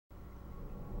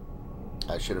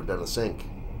I should have done a sync.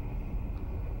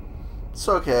 It's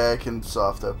okay, I can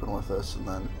soft open with this and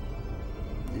then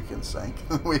you can sync.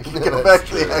 We can get back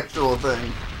to the actual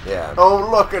thing. Yeah. Oh,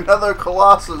 look, another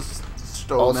Colossus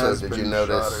stone Also, has did been you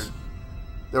notice shattered.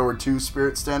 There were 2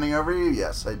 spirits standing over you?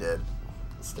 Yes, I did.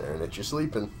 Staring at you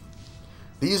sleeping.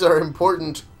 These are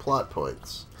important plot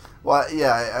points. Well,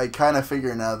 yeah, I kind of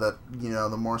figure now that, you know,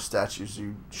 the more statues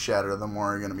you shatter, the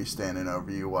more are going to be standing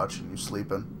over you watching you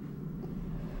sleeping.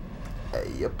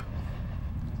 Yep.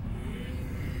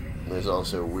 There's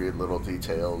also weird little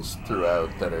details throughout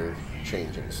that are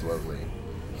changing slowly.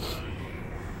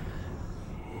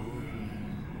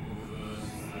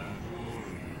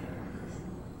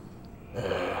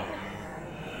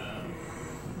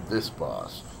 This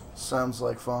boss. Sounds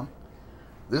like fun.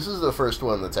 This is the first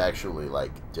one that's actually,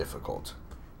 like, difficult.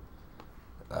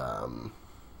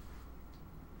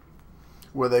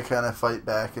 Where they kind of fight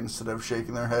back instead of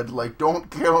shaking their head like, don't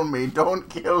kill me, don't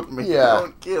kill me, Yeah.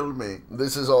 don't kill me.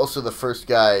 This is also the first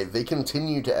guy. They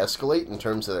continue to escalate in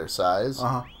terms of their size.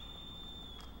 Uh-huh.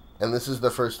 And this is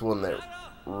the first one that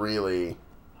really,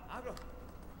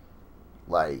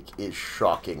 like, is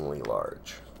shockingly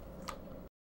large.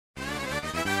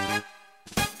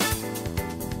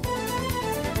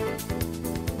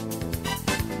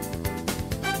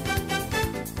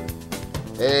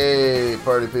 Hey,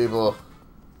 party people.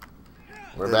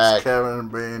 We're back. Kevin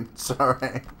and Bean.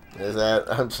 Sorry. Is that?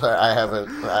 I'm sorry. I haven't.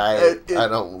 I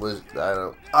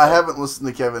haven't listened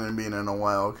to Kevin and Bean in a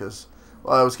while because,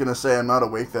 well, I was gonna say I'm not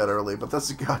awake that early, but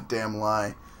that's a goddamn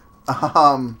lie.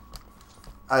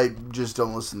 I just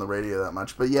don't listen to the radio that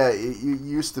much. But yeah, it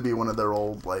used to be one of their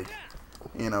old, like,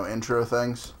 you know, intro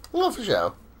things. Well, for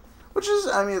sure. Which is,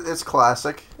 I mean, it's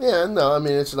classic. Yeah, no, I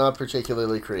mean, it's not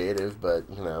particularly creative, but,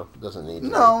 you know, doesn't need to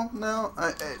No, be. no,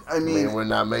 I mean... we're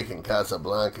not making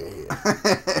Casablanca here.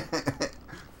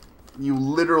 You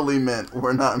literally meant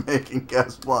we're not making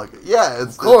Casablanca. Yeah,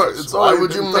 it's... Of course. It's Why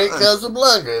would you make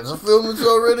Casablanca? It's a film that's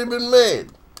already been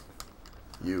made.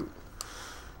 You.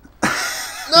 No,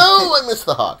 I missed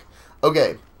the hawk.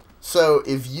 Okay, so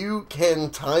if you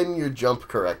can time your jump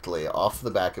correctly off the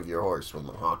back of your horse when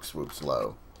the hawk swoops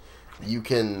low, you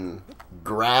can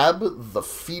grab the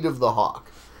feet of the hawk.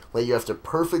 Like, you have to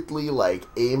perfectly, like,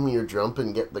 aim your jump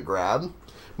and get the grab.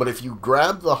 But if you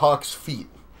grab the hawk's feet,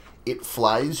 it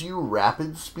flies you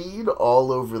rapid speed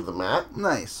all over the map.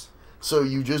 Nice. So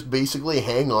you just basically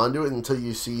hang on to it until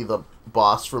you see the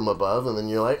boss from above, and then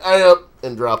you're like, "Aye up,"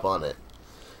 and drop on it.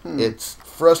 It's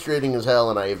frustrating as hell,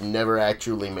 and I have never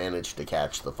actually managed to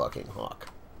catch the fucking hawk.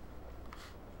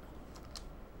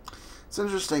 It's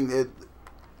interesting. It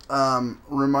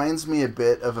reminds me a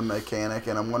bit of a mechanic,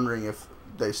 and I'm wondering if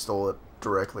they stole it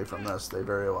directly from this. They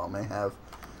very well may have.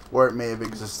 Or it may have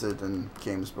existed in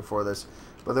games before this.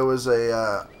 But there was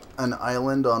an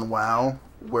island on WoW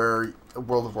where...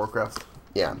 World of Warcraft.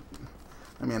 Yeah.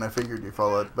 I mean, I figured you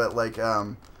followed. But, like,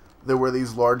 there were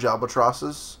these large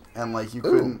albatrosses, and, like, you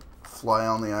couldn't fly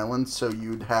on the island, so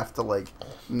you'd have to, like,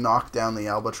 knock down the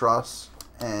albatross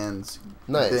and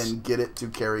then get it to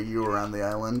carry you around the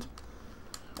island.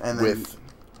 And then, with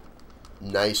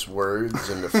nice words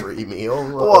and a free meal,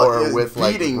 well, or with,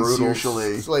 like, brutal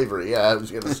usually. slavery. Yeah, I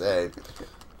was going to say.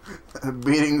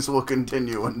 Beatings will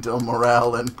continue until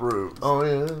morale improves. Oh,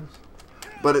 yeah.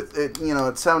 But it you know,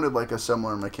 it sounded like a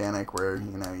similar mechanic where,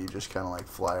 you know, you just kind of like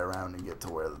fly around and get to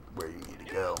where you need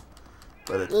to go.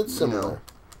 But it's similar. Know,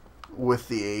 with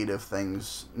the aid of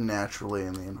things naturally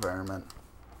in the environment.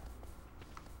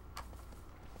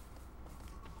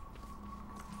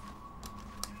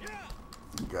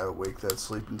 You gotta wake that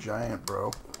sleeping giant,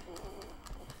 bro.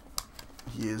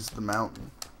 He is the mountain.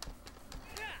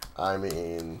 I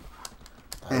mean...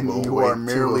 And you are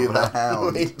merely the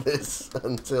hound. Wait this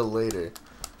until later.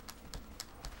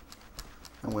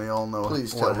 And we all know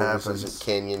Please what tell me happens. this isn't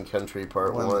Canyon Country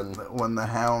Part 1. When the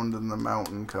hound and the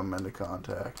mountain come into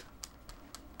contact.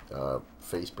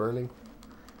 Face burning?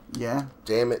 Yeah.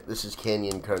 Damn it, this is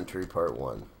Canyon Country Part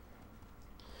 1.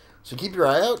 So keep your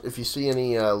eye out if you see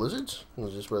any lizards.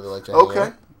 This is where they like to hang out.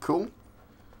 Okay, cool.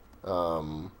 I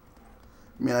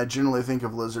mean, I generally think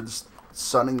of lizards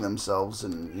sunning themselves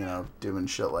and, you know, doing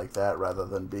shit like that rather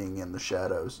than being in the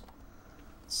shadows.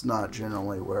 It's not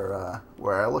generally where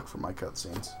I look for my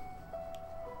cutscenes.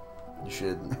 You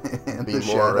should be more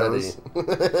shadows.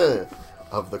 ready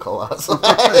of the Colossus.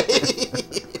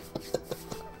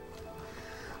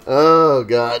 Oh,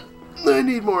 God. I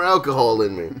need more alcohol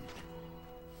in me.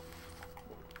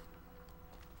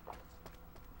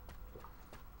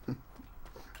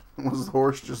 Was the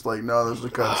horse just like, no, there's a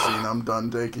cutscene, I'm done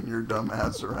taking your dumb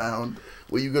ass around?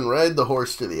 Well, you can ride the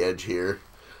horse to the edge here.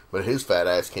 But his fat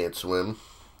ass can't swim.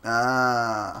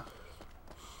 Ah.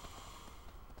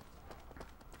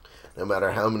 No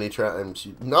matter how many times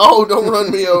you... No, don't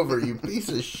run me over, you piece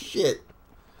of shit.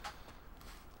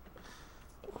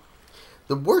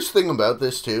 The worst thing about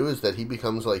this, too, is that he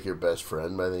becomes, like, your best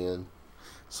friend by the end.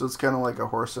 So it's kind of like a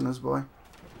horse and his boy?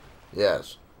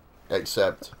 Yes.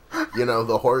 Except, you know,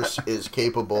 the horse is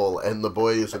capable and the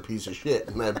boy is a piece of shit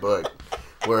in that book.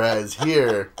 Whereas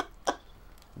here,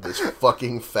 this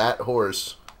fucking fat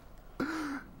horse...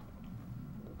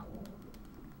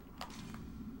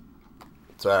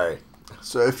 Sorry.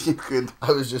 So if you could...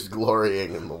 I was just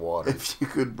glorying in the water. If you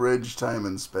could bridge time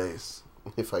and space...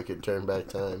 If I could turn back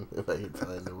time, if I could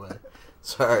find a way.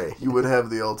 Sorry. You would have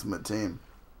the ultimate team.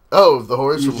 Oh, the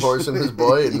horse from Horse and His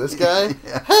Boy and this guy?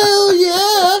 Yeah. Hell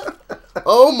yeah!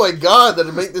 Oh my god,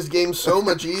 that'd make this game so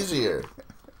much easier.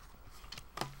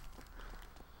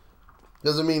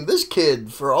 Because, I mean, this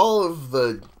kid, for all of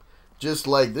the... Just,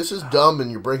 like, this is dumb and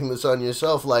you're bringing this on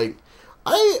yourself, like...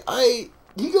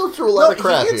 He goes through a lot of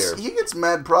crap here. He gets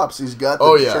mad props. He's got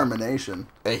the determination.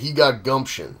 And he got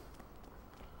gumption.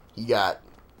 He got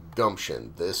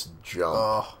gumption. This jump.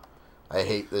 Oh, I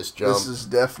hate this jump. This is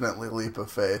definitely leap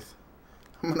of faith.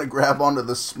 I'm going to grab onto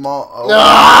the small... Oh,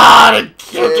 I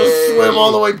can't just swim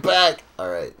all the way back.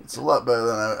 Alright. It's a lot better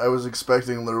than I was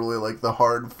expecting, literally, like, the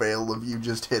hard fail of you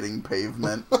just hitting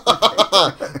pavement.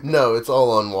 No, it's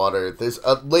all on water. There's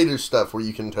later stuff where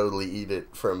you can totally eat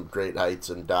it from great heights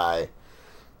and die.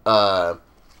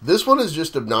 This one is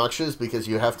just obnoxious because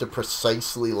you have to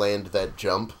precisely land that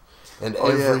jump. And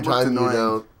every time you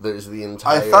know, there's the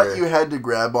entire... I thought you had to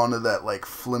grab onto that, like,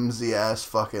 flimsy-ass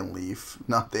fucking leaf,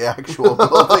 not the actual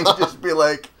building. Just be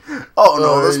like, oh,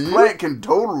 no, this plant can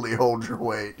totally hold your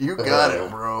weight. You got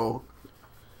it, bro.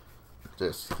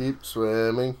 Just keep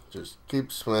swimming. Just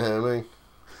keep swimming.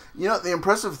 You know, the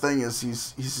impressive thing is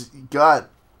he's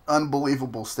got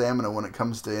unbelievable stamina when it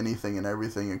comes to anything and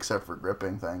everything except for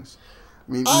gripping things.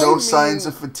 I mean, no signs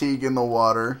of fatigue in the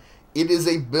water. It is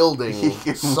a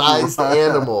building-sized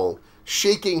animal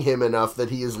shaking him enough that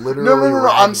he is literally No.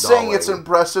 I'm saying ragdolling. it's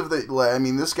impressive that, I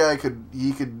mean, this guy could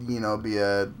you know, be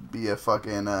a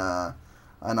fucking an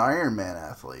Iron Man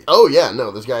athlete. Oh yeah,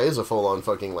 no, this guy is a full-on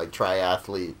fucking like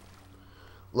triathlete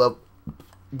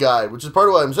guy, which is part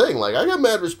of what I'm saying. Like, I got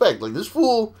mad respect. Like, this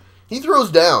fool, he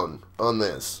throws down on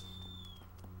this.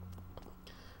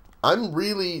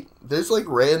 There's like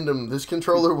this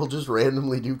controller will just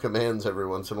randomly do commands every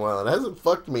once in a while. It hasn't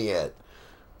fucked me yet.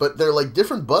 But they're like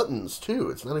different buttons too.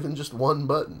 It's not even just one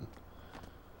button.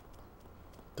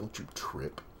 Don't you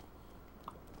trip.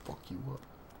 Fuck you up.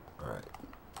 Alright.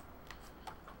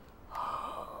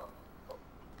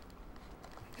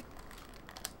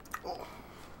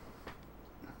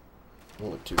 I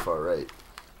went too far right.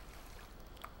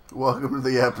 Welcome to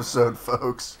the episode,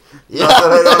 folks. Yeah, not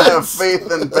that I don't have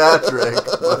faith in Patrick,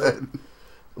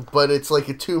 but it's like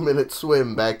a 2-minute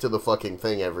swim back to the fucking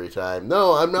thing every time.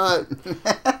 No, I'm not.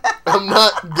 I'm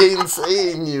not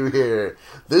gainsaying you here.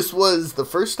 This was the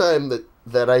first time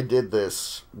that I did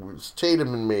this. It was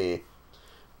Tatum and me,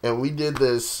 and we did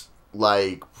this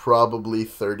like probably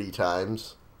 30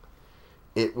 times.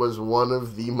 It was one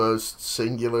of the most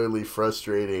singularly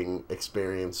frustrating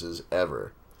experiences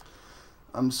ever.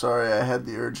 I'm sorry, I had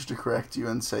the urge to correct you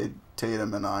and say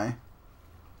Tatum and I.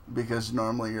 Because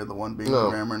normally you're the one being the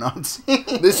grammar Nazi.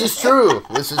 This is true.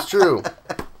 This is true.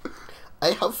 I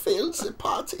have failed the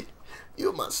party.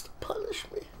 You must punish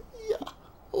me. Yeah.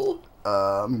 Oh.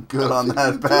 Good on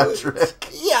that, Patrick.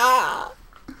 Yeah.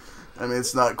 I mean,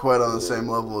 it's not quite on the same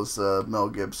level as Mel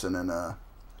Gibson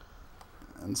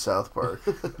in South Park.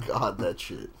 God, that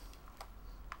shit.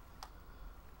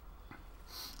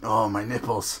 Oh, my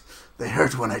nipples. They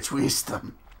hurt when I tweezed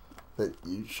them. That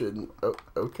you shouldn't... Oh,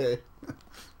 okay.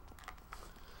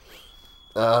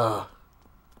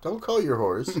 Don't call your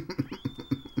horse.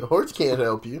 The horse can't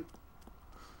help you.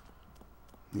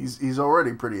 He's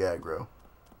already pretty aggro.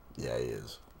 Yeah, he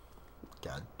is.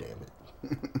 God damn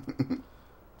it.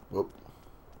 Whoop.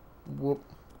 Whoop.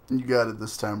 You got it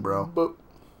this time, bro. Whoop.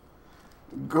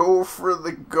 Go for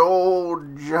the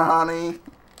gold, Johnny.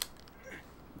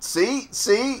 See?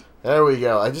 There we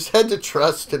go. I just had to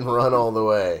trust and run all the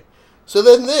way. So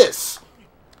then this.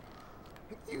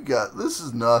 This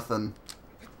is nothing.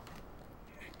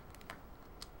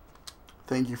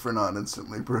 Thank you for not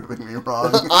instantly proving me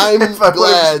wrong. I'm if I would have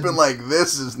glad. just been like,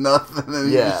 this is nothing,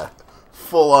 and Yeah. just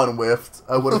full on whiffed,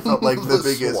 I would have felt like the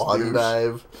biggest swan douche.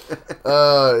 dive.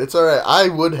 It's alright. I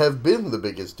would have been the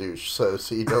biggest douche, so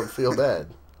see, don't feel bad.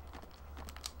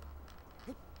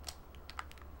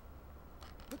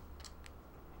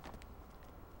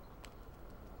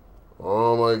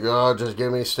 Oh my god, just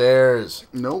give me stairs.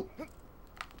 Nope.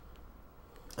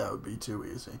 That would be too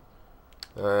easy.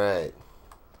 Alright.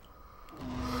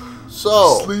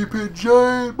 So. Sleepy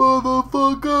giant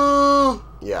motherfucker!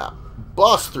 Yeah.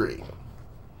 Boss 3.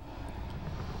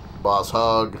 Boss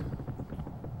hug.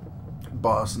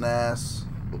 Boss Nass.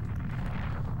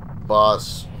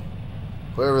 Boss.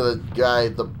 Whoever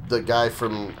the guy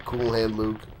from Cool Hand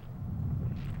Luke.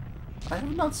 I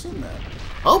have not seen that.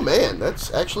 Oh man,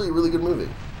 that's actually a really good movie.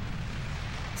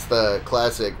 It's the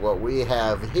classic, what we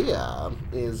have here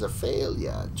is a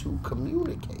failure to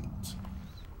communicate.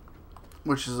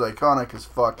 Which is iconic as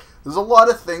fuck. There's a lot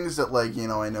of things that, like, you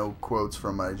know, I know quotes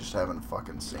from, I just haven't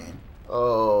fucking seen.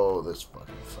 Oh, this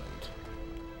fucking fight.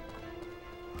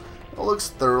 It looks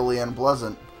thoroughly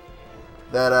unpleasant.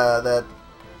 That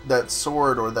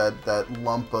sword or that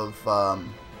lump of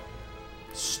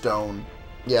stone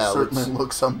certainly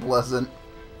looks unpleasant.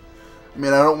 I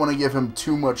mean, I don't want to give him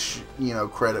too much, you know,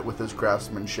 credit with his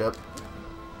craftsmanship.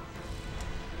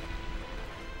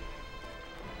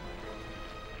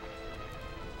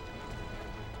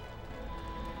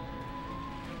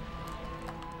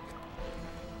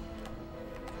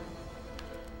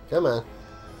 Come on.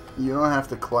 You don't have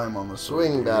to climb on the sword.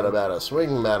 Swing bada bada. Swing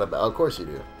bada bada. Of course you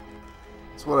do.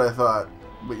 That's what I thought.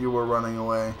 But you were running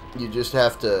away. You just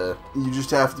have to... You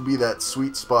just have to be that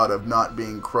sweet spot of not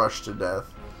being crushed to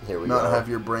death. Here we go. go. Not have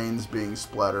your brains being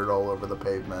splattered all over the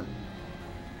pavement.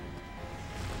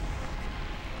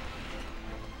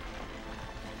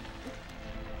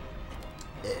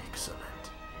 Excellent.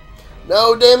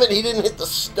 No, damn it, he didn't hit the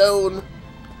stone.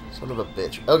 Son of a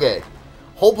bitch. Okay.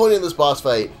 Whole point of this boss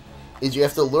fight is you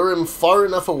have to lure him far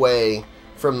enough away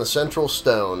from the central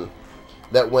stone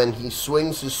that when he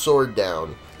swings his sword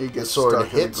down, the sword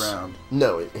hits the ground.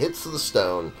 No, it hits the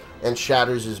stone and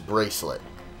shatters his bracelet.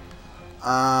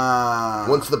 Ah.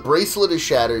 Once the bracelet is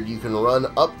shattered, you can run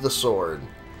up the sword.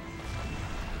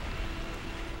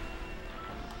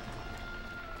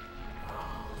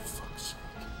 Oh, fuck's sake.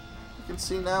 You can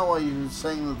see now why you're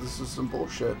saying that this is some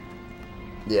bullshit.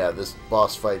 Yeah, this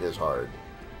boss fight is hard.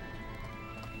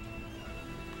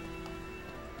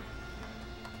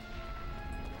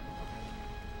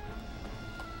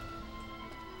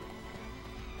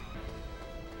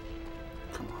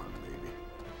 Come on, baby.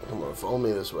 Come on, follow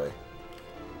me this way.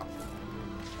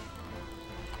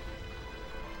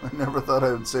 I never thought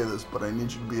I would say this, but I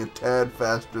need you to be a tad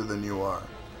faster than you are.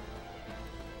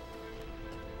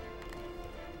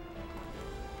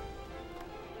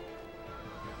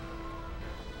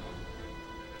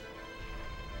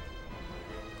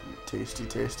 Tasty,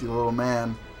 tasty little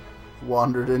man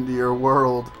wandered into your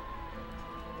world.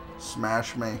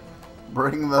 Smash me.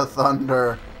 Bring the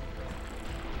thunder.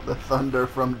 The thunder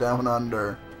from down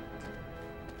under.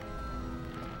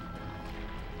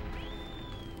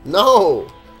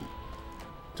 No!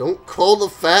 Don't call the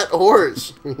fat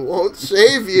horse. He won't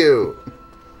save you.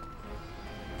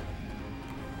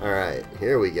 Alright,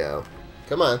 here we go.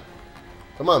 Come on.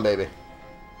 Come on, baby.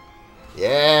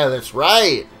 Yeah, that's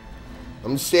right.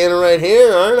 I'm standing right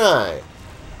here, aren't I?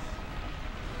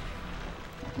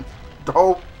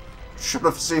 Oh, should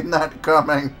have seen that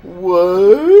coming.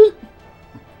 What?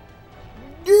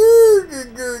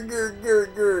 Gurk, gurk, gurk,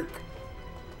 gurk, gurk.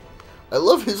 I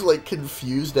love his, like,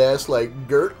 confused ass, like,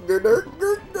 gurk, gurk, gurk,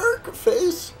 gurk, gurk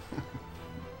face.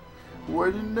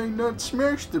 Why didn't I not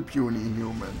smash the puny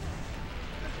human?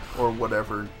 Or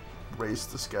whatever race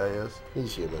this guy is.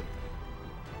 He's human.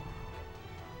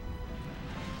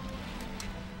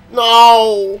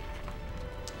 No!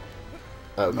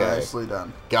 Okay. Nicely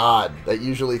done. God, that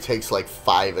usually takes like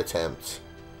 5 attempts.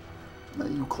 Now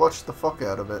you clutched the fuck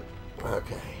out of it.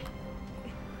 Okay.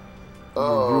 Your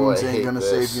Oh, runes I ain't hate gonna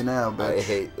this. save you now, bitch. I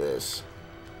hate this.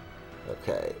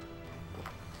 Okay.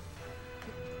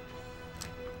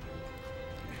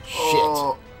 Shit.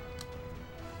 Oh.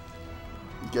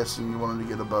 Guessing you wanted to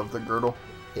get above the girdle?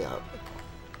 Yeah.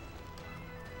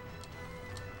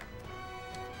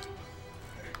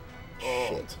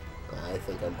 Shit. I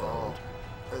think I'm boned.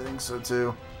 I think so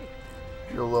too.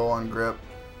 You're low on grip.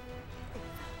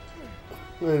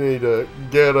 I need to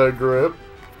get a grip.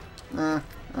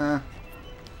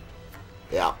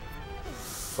 Yeah.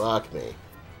 Fuck me.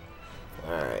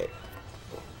 Alright.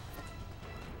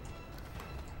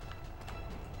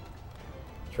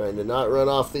 Trying to not run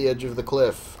off the edge of the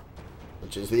cliff.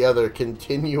 Which is the other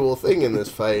continual thing in this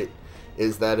fight.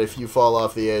 Is that if you fall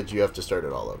off the edge, you have to start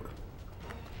it all over.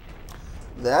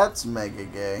 That's mega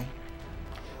gay.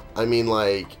 I mean,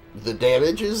 like, the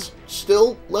damage is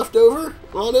still left over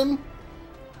on him.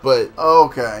 But...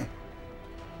 Okay.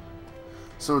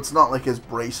 So it's not like his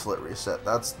bracelet reset.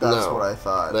 That's No, what I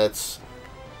thought. That's...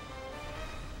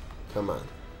 Come on.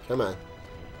 Come on.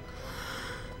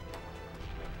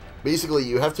 Basically,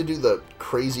 you have to do the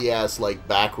crazy-ass, like,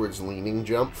 backwards leaning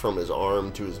jump from his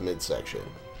arm to his midsection.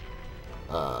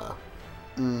 Come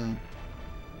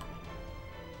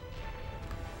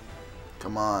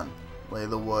on. Lay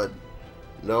the wood.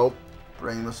 Nope.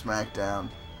 Bring the smack down.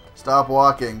 Stop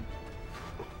walking.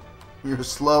 You're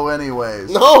slow anyways.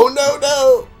 No, no,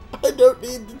 no! I don't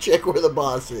need to check where the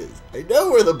boss is. I know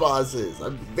where the boss is.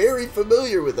 I'm very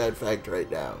familiar with that fact right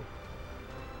now.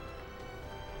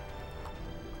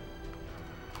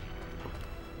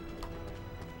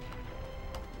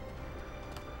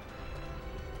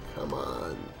 Come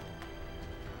on.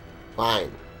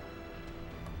 Fine.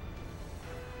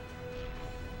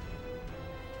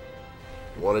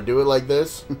 Want to do it like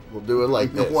this? We'll do it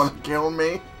like this. You want to kill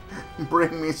me?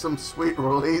 Bring me some sweet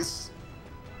release.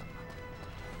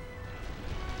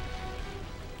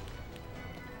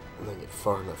 And then get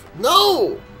far enough.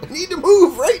 No! I need to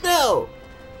move right now!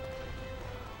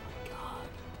 God.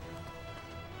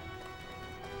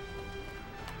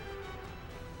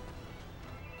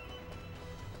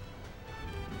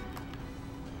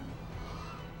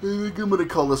 I think I'm gonna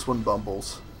call this one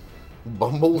Bumbles.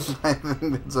 Bumbles? I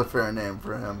think that's a fair name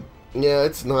for him. Yeah,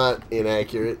 it's not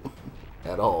inaccurate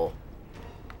at all.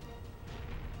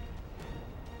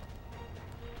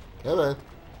 Come on.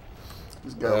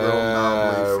 He's got little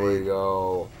knobbly feet. There we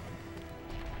go.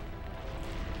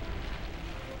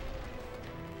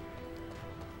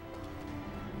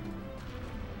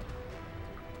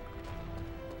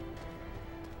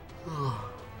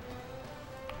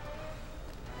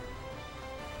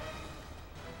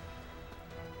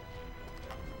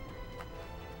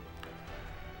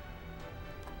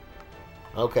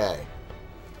 Okay.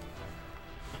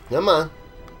 Come on.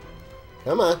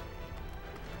 Come on.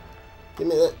 Give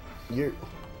me that. You're...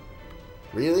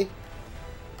 Really?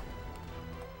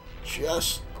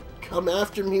 Just come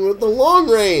after me with the long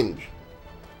range.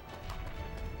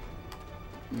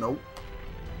 Nope.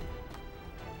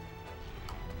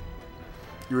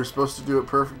 You were supposed to do it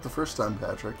perfect the first time,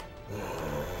 Patrick.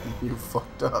 You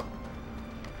fucked up.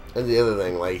 That's the other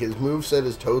thing. Like, his moveset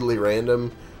is totally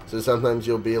random. So sometimes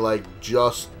you'll be like,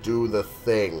 just do the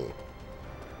thing.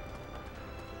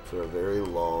 For a very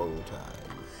long time.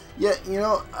 Yeah, you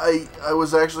know, I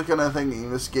was actually kind of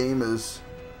thinking this game is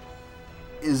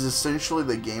essentially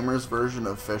the gamer's version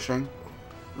of fishing.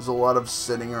 There's a lot of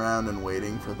sitting around and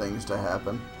waiting for things to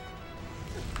happen.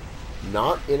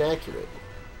 Not inaccurate.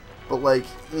 But, like,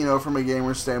 you know, from a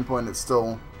gamer's standpoint, it's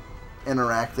still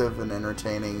interactive and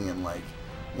entertaining and, like,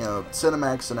 you know,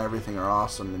 cinematics and everything are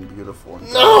awesome and beautiful.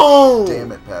 And No!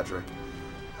 Damn it, Patrick.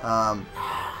 I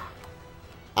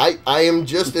am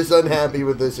just as unhappy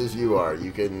with this as you are.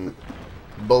 You can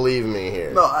believe me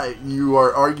here. No, you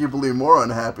are arguably more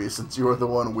unhappy since you are the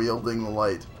one wielding the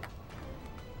light.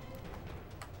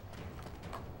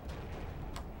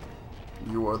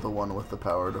 You are the one with the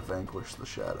power to vanquish the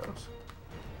shadows.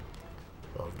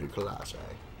 Of the Colossus.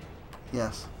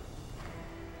 Yes.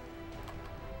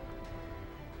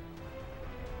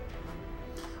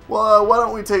 Well, why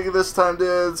don't we take this time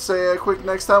to say a quick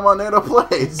next time on NATO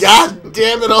Plays? God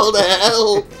damn it all to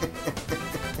hell!